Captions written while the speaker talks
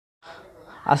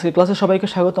আজকের ক্লাসে সবাইকে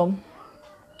স্বাগতম।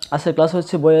 আজকের ক্লাস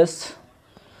হচ্ছে ভয়েস।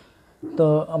 তো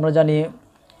আমরা জানি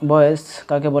ভয়েস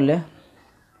কাকে বলে।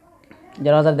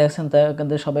 যারা যারা দেখছেন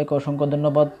তাদের সবাইকে অসংখ্য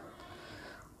ধন্যবাদ।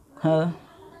 হ্যাঁ,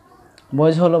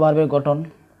 ভয়েস হলো ভার্বের গঠন,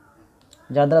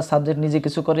 যার দ্বারা সাবজেক্ট নিজে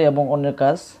কিছু করে এবং অন্যের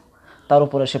কাজ তার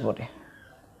উপর এসে পড়ে।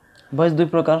 ভয়েস দুই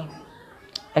প্রকার,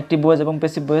 অ্যাক্টিভ ভয়েস এবং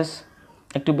প্যাসিভ ভয়েস।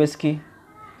 অ্যাক্টিভ ভয়েস কি?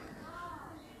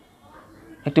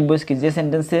 অ্যাক্টিভ ভয়েস কি? যে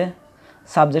সেন্টেন্সে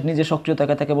সাবজেক্ট নিজে সক্রিয়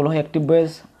থাকে তাকে বলা হয় অ্যাক্টিভ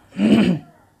ভয়েস।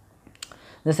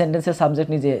 যে সেন্টেন্সের সাবজেক্ট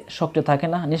নিজে সক্রিয় থাকে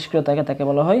না, নিষ্ক্রিয় থাকে, তাকে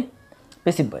বলা হয়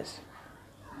প্যাসিভ ভয়েস।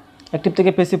 অ্যাক্টিভ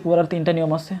থেকে প্যাসিভ করার তিনটা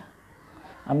নিয়ম আছে,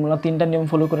 আমরা তিনটা নিয়ম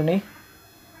ফলো করে নিই।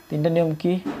 তিনটা নিয়ম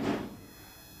কি?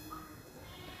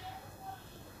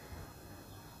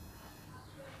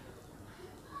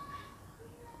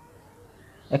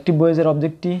 অ্যাক্টিভ ভয়েসের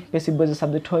অবজেক্টটি প্যাসিভ ভয়েসের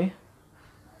সাবজেক্ট হয়,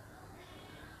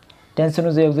 টেন্স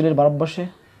অনুযায়ী অক্সিলিয়ারি ভার্ব বসে,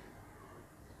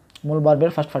 মূল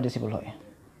ভার্বের ফার্স্ট পার্টিসিপল হয়।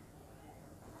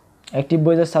 অ্যাক্টিভ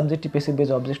ভয়েসের সাবজেক্টটি প্যাসিভ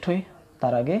ভয়েসের অবজেক্ট হয়,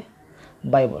 তার আগে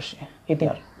বাই বসে। এই তিন।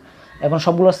 এখন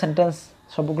সবগুলো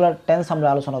টেন্স আমরা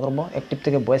আলোচনা করব, অ্যাক্টিভ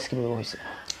থেকে ভয়েস কীভাবে হয়েছে।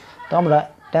 তো আমরা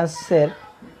টেন্সের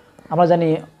আমরা জানি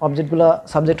অবজেক্টগুলো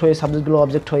সাবজেক্ট হয়ে, সাবজেক্টগুলো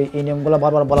অবজেক্ট হয়ে, এই নিয়মগুলো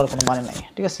বারবার বলার কোনো মানে নাই,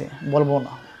 ঠিক আছে, বলবো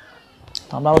না।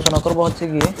 তো আমরা আলোচনা করব হচ্ছে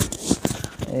গিয়ে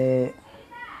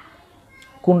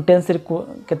কোন টেন্সের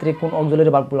ক্ষেত্রে কোন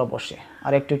অক্সিলারি ভার্বগুলো বসে,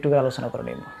 আর একটু একটু করে আলোচনা করে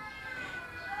নেব।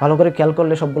 ভালো করে খেয়াল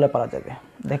করলে সবগুলো পারা যাবে।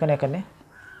 দেখেন এখানে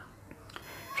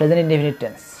present indefinite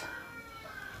tense,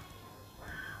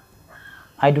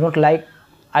 I do not like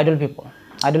idle people.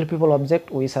 Idle people object,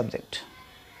 we subject.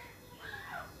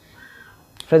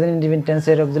 Present indefinite tense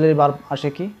এর auxiliary verb আসে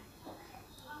কি?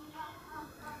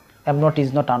 am not,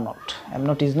 is not, are not. am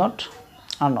not, is not,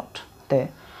 are not. তে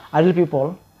idle people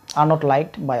are not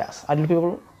liked by us. Idle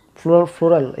people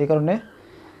plural এই কারণে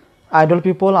idle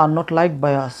people are not liked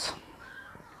by us.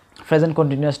 Present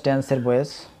continuous tense এর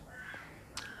voice,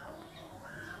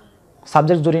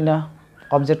 subject জড়ি না,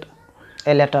 object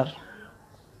a letter।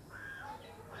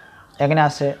 এখানে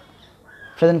আছে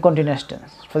present continuous tense.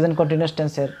 Present continuous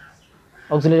টেন্সের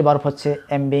auxiliary verb হচ্ছে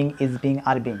am being, is being,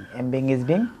 are being. Am being, is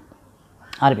being,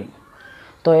 are being.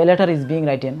 তো a letter is being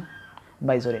written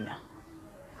by Zarina.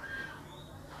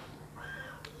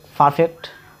 Perfect,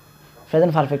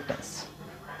 present perfect tense,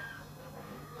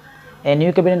 a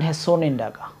new cabinet has soon in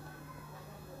Dhaka.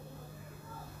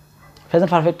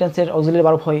 Present perfect টেন্সের auxiliary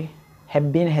verb হয় have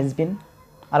been, has been,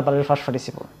 আর ভার্বের first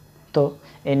participle. তো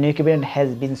a new cabinet has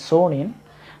been sown in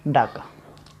Dhaka.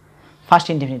 First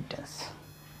indefinite tense.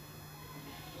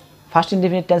 First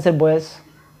indefinite tense এর voice,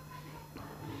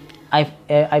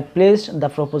 I placed the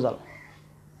proposal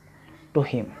to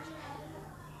him.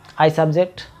 I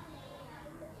subject,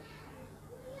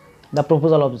 the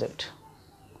proposal object.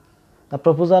 The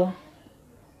proposal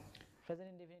present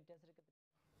indefinite tense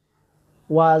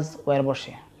was where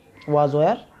বসে, was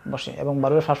where বসে এবং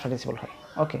ভার্বের first participle হয়।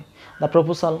 ওকে, the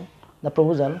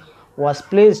proposal was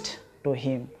placed to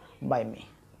him by me.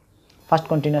 First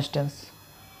continuous tense.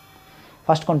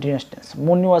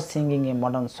 Moni was singing a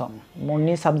modern song.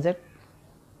 Moni subject,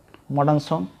 modern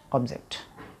song object.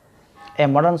 A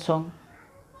modern song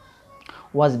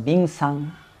was being sung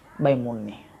by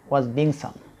Moni. Was being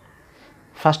sung.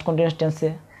 First continuous tense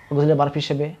auxiliary verb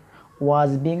হিসেবে was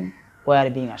being, were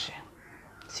being আসে।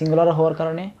 Singular হওয়ার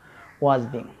কারণে was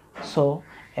being. So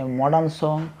a modern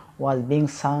song was being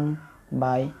sung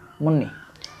by Munni.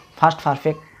 First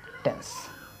perfect tense.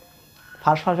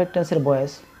 First perfect tense এর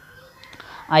voice,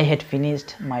 I had finished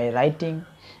my writing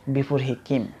before he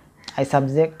came. I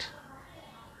subject,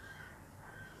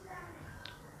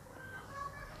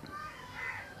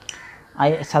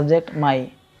 my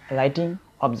writing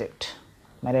object.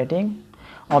 My writing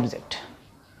object.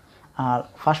 R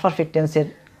first perfect টেন্সের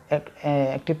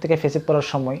active থেকে passive করার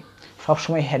সময়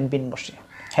সবসময় had been বসে।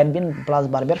 had been plus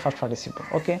verb first participle.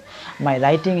 Okay, my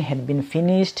writing had been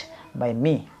finished by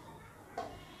me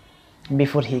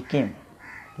before he came.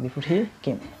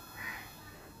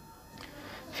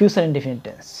 Future indefinite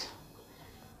tense.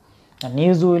 The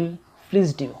news will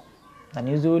pleased you. The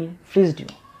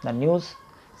news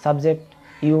subject,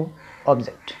 you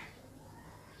object.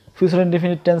 Future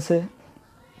indefinite tense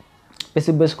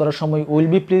passive voice করার সময় will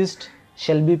be pleased,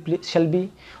 shall be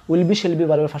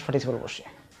verb first participle বসে।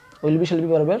 will be, shall be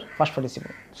verb first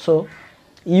participle. So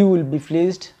you will be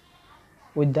pleased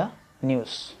with the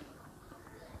news.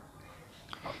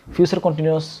 Future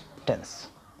continuous tense.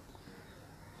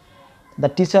 The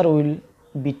teacher will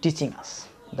be teaching us.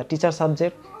 The teacher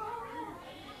subject,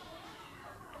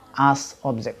 us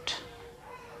object.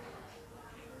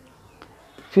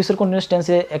 Future continuous tense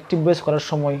A active voice করার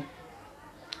সময়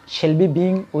shall be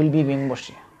being will be being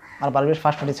বসে আর ভার্বের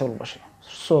first participle বসে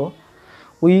so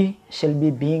we shall be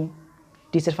being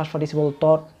teacher first participle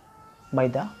taught by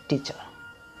the teacher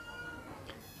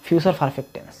future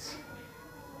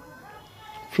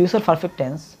perfect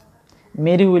tense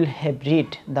Mary will have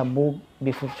read the book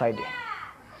before Friday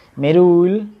Mary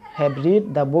will have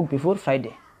read the book before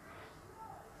Friday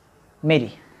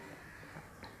Mary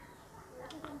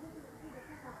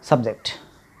subject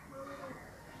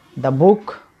the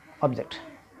book object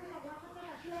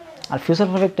R future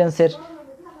perfect টেন্সের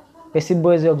passive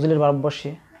ভয়েসে auxiliary verb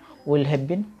বসে will have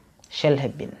been shall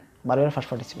have been ভার্বের first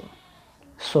participle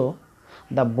so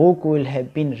the book will have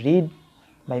been read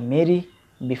by Mary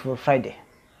before Friday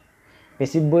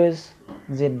passive voice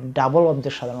যে double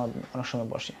object সাধারণত অনেক সময়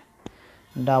বসে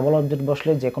double object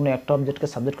বসলে যে কোনো একটা অবজেক্টকে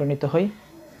সাবজেক্ট করে নিতে হয়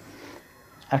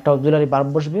একটা অক্সিলারি ভার্ব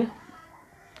বসবে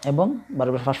এবং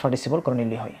ভার্বের ফার্স্ট পার্টিসিপল করে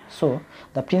নিলেই হয় সো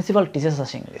দ্য প্রিন্সিপাল টিচার্স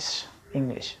আছে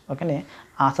ইংলিশ ওখানে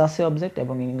আস আছে অবজেক্ট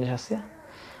এবং ইংলিশ আছে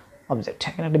অবজেক্ট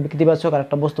এখানে একটা ব্যক্তিবাচক আর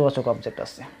একটা বস্তুবাচক অবজেক্ট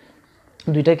আছে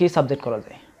দুইটাকেই সাবজেক্ট করা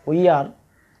যায় we are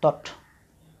taught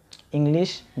English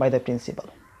by the principal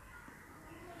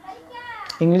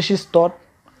English is taught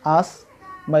us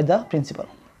by the principal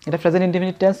এটা প্রেজেন্ট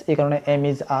ইনডিফিনিট টেন্স এই কারণে এম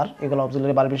ইজ আর এগুলো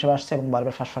অক্সিলারি ভার্ব হিসেবে আসছে এবং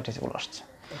ভার্বের ফার্স্ট পার্টিসিপল আসছে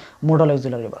modal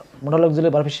auxiliary verb modal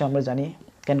auxiliary verb হিসেবে আমরা জানি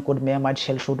can could may mite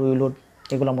shell should will would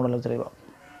এগুলো মোডাল অক্সিলারি ভার্ব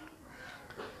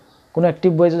কোনো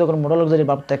অ্যাক্টিভ ভয়েসে যখন মোডাল অক্সিলারি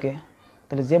ভার্ব থাকে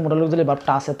তাহলে যে মোডাল অক্সিলারি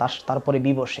ভার্বটা আছে তারপরে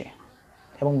বি বসে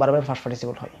এবং ভার্বের ফার্স্ট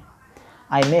পার্টিসিপল হয়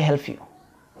I may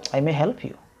help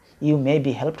you you may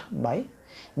be helped by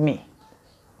me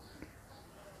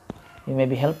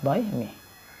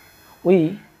we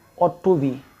ought to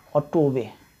obey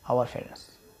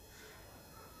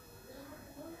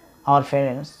our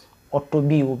parents ought to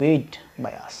be obeyed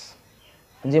by us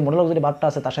যে মোডাল অক্সিলারি ভার্বটা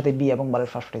আছে তার সাথে বি এবং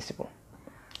ভার্বের ফার্স্ট পার্টিসিপল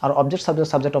আর অবজেক্ট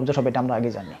সাবজেক্ট হবে এটা আমরা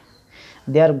আগে জানি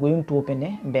দে are going to open A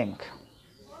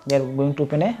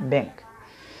bank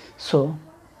so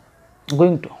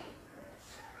going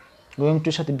to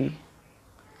সাথে B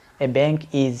A bank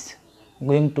is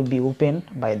going to be open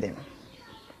by them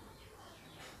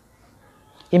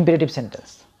imperative sentence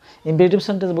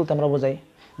বলতে আমরা বোঝাই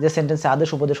যে সেন্টেন্সে আদেশ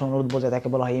উপদেশ অনুরোধ বোঝায় তাকে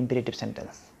বলা হয় imperative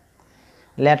sentence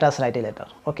let us write a letter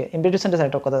okay imperative sentence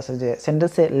একটা কথা আছে যে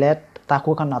সেন্টেন্সে লেট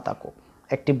থাকুক আর না থাকুক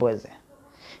অ্যাক্টিভ ভয়েসে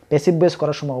প্যাসিভ ভয়েস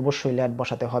করার সময় অবশ্যই লেট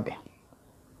বসাতে হবে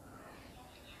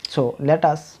so let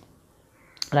us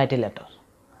write a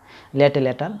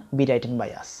letter be written by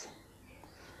us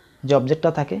যে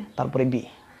অবজেক্টটা থাকে তারপরে বি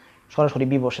সরাসরি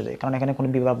বি বসে যায় কারণ এখানে কোনো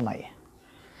বি ভার্ব নাই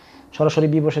সরাসরি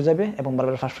বি বসে যাবে এবং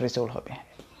ভার্বের ফার্স্ট পার্টিসিপল হবে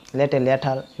let a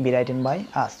letter be written by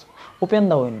us open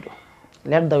the window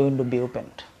let the window B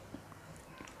opened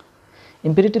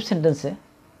imperative সেন্টেন্সে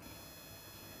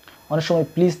অনেক সময়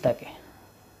প্লিজ থাকে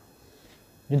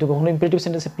যদি কখনো ইম্পারেটিভ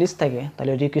সেন্টেন্সে প্লিজ থাকে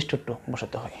তাহলে রিকোয়েস্টেড টু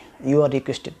বসাতে হয় you are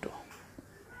requested to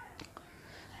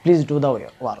please do the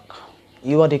work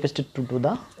you are requested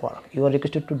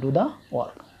to do the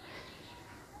work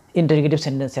interrogative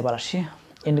সেন্টেন্সে এবার আসি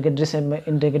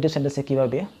ইন্টারগেটিভ সেন্টেন্সে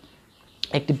কীভাবে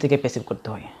অ্যাক্টিভ থেকে প্যাসিভ করতে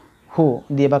হয় হু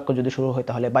দিয়ে বাক্য যদি শুরু হয়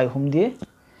তাহলে বাই হুম দিয়ে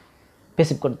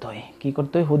প্যাসিভ করতে হয় কী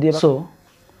করতে হয় হু দিয়ে so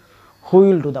who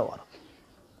will do the work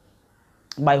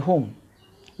by hmm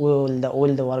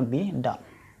will the work be done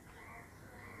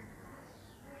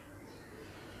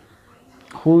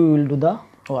who will do the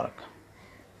work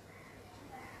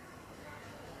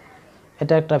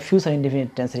এটা একটা ফিউচার ইনডিফিনিট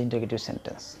টেন্সের ইন্টারগেটিভ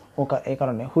সেন্টেন্স এই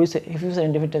কারণে ফিউচার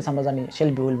ইনডিফিনিট টেন্স আমরা জানি শেল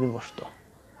বি উইল বি বসতো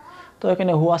তো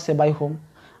এখানে হু আছে বাই হুম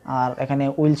আর এখানে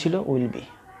উইল ছিল উইল বি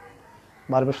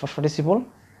ভার্বের first participle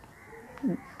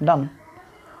done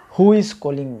who is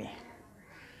calling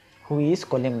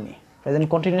me present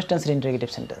continuous টেন্সের interrogative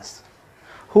sentence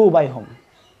who by hmm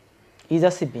is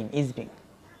আছে ইজ বিং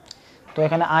তো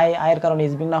এখানে আয়ের কারণে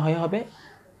ইজ বিং না হয়ে হবে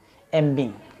এম বিং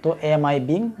তো এম আই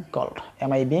বিং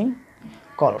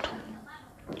কল্ড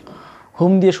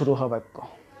হুম দিয়ে শুরু হয় বাক্য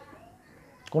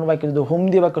কোনো বাক্য যদি হুম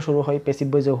দিয়ে বাক্য শুরু হয় প্যাসিভ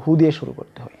ভয়েসে হু দিয়ে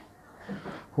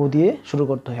শুরু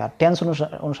করতে হয় আর টেন্স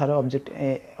অনুসারে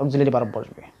অক্সিলারি ভার্ব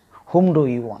বসবে whom do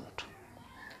you want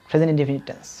present indefinite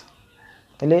tense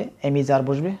তাহলে এম ইজ আর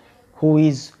বসবে who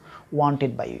is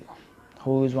wanted by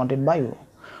you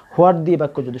what দিয়ে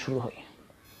বাক্য যদি শুরু হয়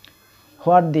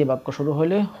হোয়াট দিয়ে বাক্য শুরু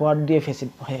হলে হোয়াট দিয়ে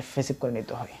ফেসিভ করে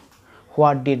নিতে হয়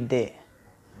what did they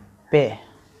pay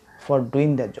for doing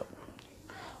the job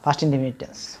first indefinite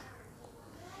tense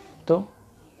তো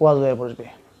ওয়াজ ওয়ার বসবে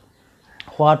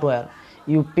what were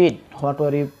you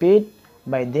paid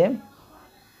by them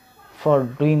for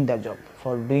doing the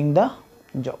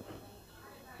job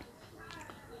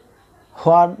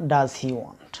What does he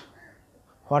want?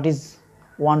 What is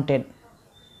wanted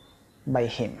by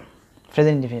him,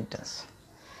 present indefinite tense.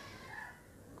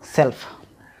 Self,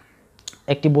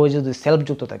 একটি বই যদি self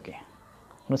যুক্ত থাকে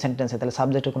কোনো সেন্টেন্সে তাহলে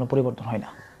সাবজেক্টের কোনো পরিবর্তন হয় না,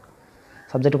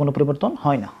 সাবজেক্টের কোনো পরিবর্তন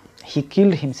হয় না। হি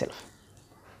কিল্ড হিমসেলফ,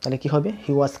 তাহলে কি হবে?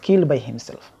 হি was killed by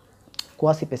himself.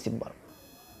 Quasi passive verb,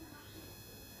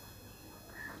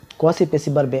 quasi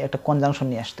passive ভার্বে একটা কনজাংশন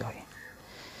নিয়ে আসতে হয়,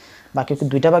 বাকি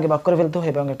দুইটা ভাগে ভাগ করে ফেলতে হয়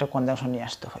এবং একটা কনজাংশন নিয়ে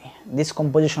আসতে হয়। This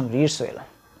composition reads well,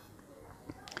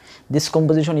 this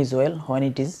composition is well when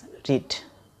it is read.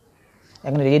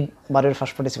 এখানে রিড ভার্বের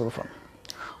first participle form.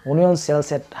 Onion sales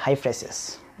এট হাই প্রাইসেস,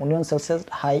 অনিয়ন সেলস এট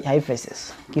হাই প্রাইসেস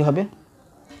কী হবে?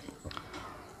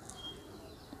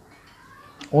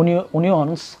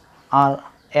 onions are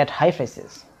at high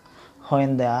prices when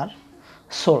they are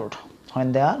sold, when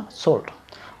they are sold।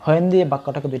 when দিয়ে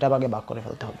বাক্যটাকে দুইটা ভাগে ভাগ করে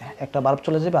ফেলতে হবে, একটা ভার্ব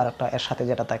চলে যাবে আর একটা এর সাথে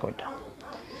যেটা থাকে ওইটা,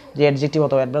 যে অ্যাডজেক্টিভ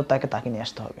অথবা অ্যাডভার্ব তাকে নিয়ে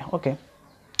আসতে হবে। ওকে,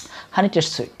 honey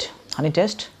taste sweet, honey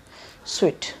taste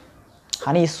sweet,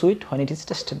 honey is sweet when it is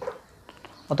tested,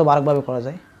 অথবা আরেকভাবে করা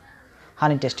যায়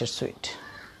হানি tested sweet,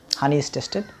 honey is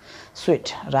tasted sweet.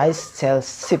 Rice sales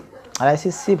chip, rice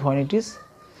is chip when it is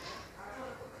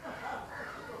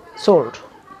sold,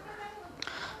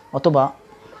 অথবা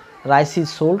rice is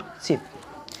sold chip.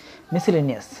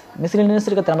 Miscellaneous,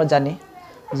 মিসেলেনিয়াসের ক্ষেত্রে আমরা জানি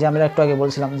যে আমরা একটু আগে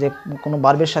বলছিলাম যে কোনো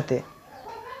ভার্বের সাথে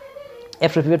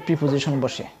অ্যাপ্রোপ্রিয়েট প্রিপোজিশন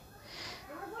বসে,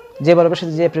 যে ভার্বের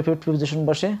সাথে যে অ্যাপ্রোপ্রিয়েট প্রিপোজিশন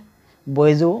বসে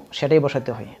বয়েজও সেটাই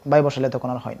বসাতে হয়, বাই বসালে তখন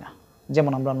আর হয় না।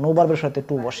 যেমন আমরা নো ভার্বের সাথে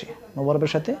টু বসে, নো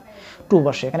ভার্বের সাথে টু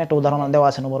বসে, এখানে একটা উদাহরণ দেওয়া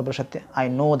আছে নো ভার্বের সাথে, I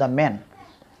know the man,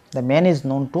 the man is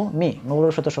known to me, no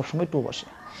ভার্বের সাথে সবসময় টু বসে।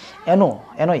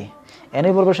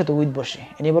 এনোই ভার্বের সাথে উইথ বসে,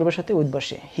 এনি ভার্বের সাথে উইথ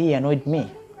বসে, হি annoyed me,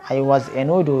 I was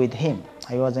annoyed with him,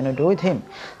 I was annoyed with him.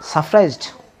 Surprised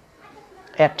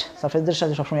এট, সারপ্রাইজের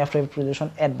সাথে সবসময় আফটার প্রিপোজিশন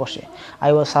এট বসে, I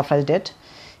was surprised at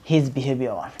his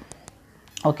behaviour.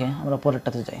 ওকে, আমরা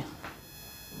পরেরটাতে যাই।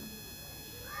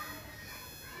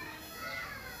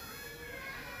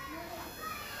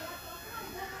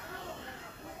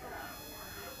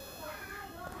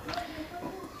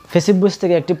 প্যাসিভ ভয়েস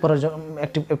থেকে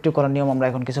অ্যাক্টিভ করার নিয়ম আমরা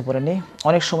এখন কিছু পড়ে নিই।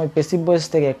 অনেক সময় প্যাসিভ ভয়েস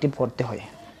থেকে অ্যাক্টিভ করতে হয়,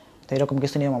 তো এরকম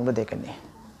কিছু নিয়ম আমরা দেখে নিই।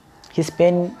 His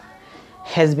pen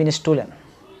has been stolen,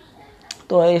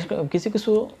 তো এই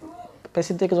কিছু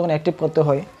প্যাসিভ থেকে যখন অ্যাক্টিভ করতে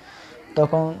হয়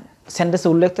তখন সেন্টেন্সে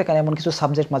উল্লেখ থাকে এমন কিছু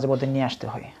সাবজেক্ট মাঝে মধ্যে নিয়ে আসতে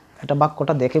হয়, এটা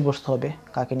বাক্যটা দেখে বুঝতে হবে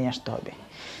কাকে নিয়ে আসতে হবে।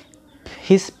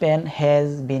 His pen has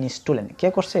been stolen, কে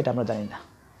করছে এটা আমরা জানি না,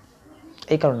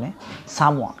 এই কারণে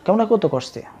সামওয়ান, কেমন কেউ তো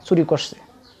করছে, চুরি করছে।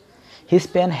 His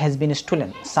pen has been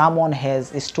stolen, someone has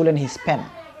stolen his pen.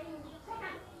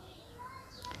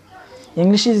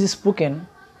 English is spoken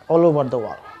all over the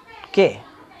world.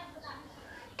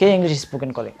 K English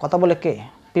spoken করে, কথা বলে কে?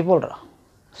 পিপলরা।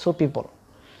 So people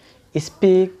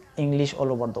speak English all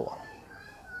over the world.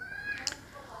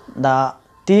 The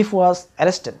thief was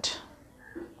arrested,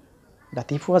 the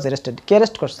thief was arrested, K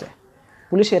arrest করছে?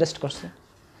 Police arrest করছে,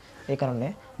 এই কারণে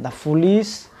the police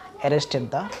arrested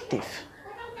the thief,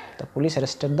 the police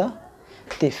arrested the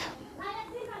thief.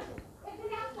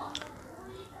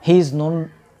 He is known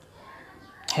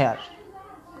here,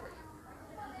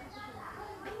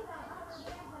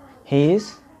 he is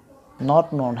not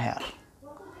known here,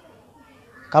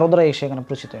 কারো দ্বারা এসে এখানে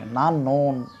পরিচিত হয়, none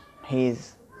known, he is,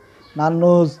 none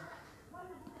knows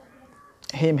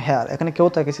him here, এখানে কেউ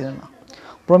তাকে চিনে না।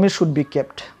 promise should be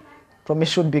kept,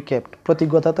 promise should be kept,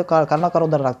 প্রতিজ্ঞতা তো কারো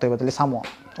দ্বারা রাখতে হবে, তাহলে someone,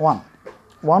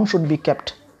 one should be kept,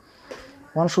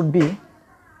 one should be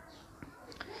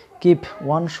keep,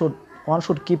 one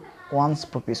should keep one's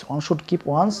promise, one should keep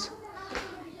one's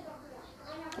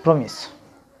promise,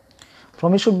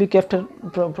 promise should be kept,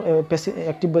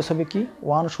 active voice হবে কি?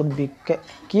 one should be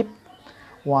keep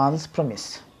one's promise.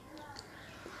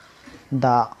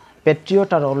 The patriot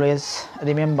are always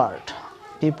remembered,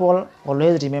 people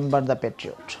always remember the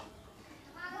patriot.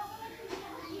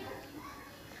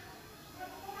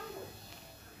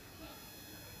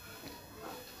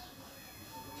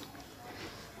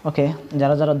 ওকে,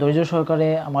 যারা ধৈর্য সহকারে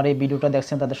আমার এই ভিডিওটা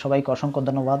দেখছেন তাদের সবাইকে অসংখ্য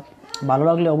ধন্যবাদ। ভালো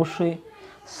লাগলে অবশ্যই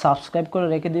সাবস্ক্রাইব করে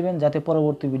রেখে দিবেন যাতে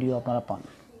পরবর্তী ভিডিও আপনারা পান।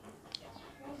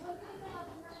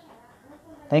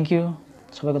 থ্যাংক ইউ,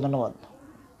 সবাইকে ধন্যবাদ।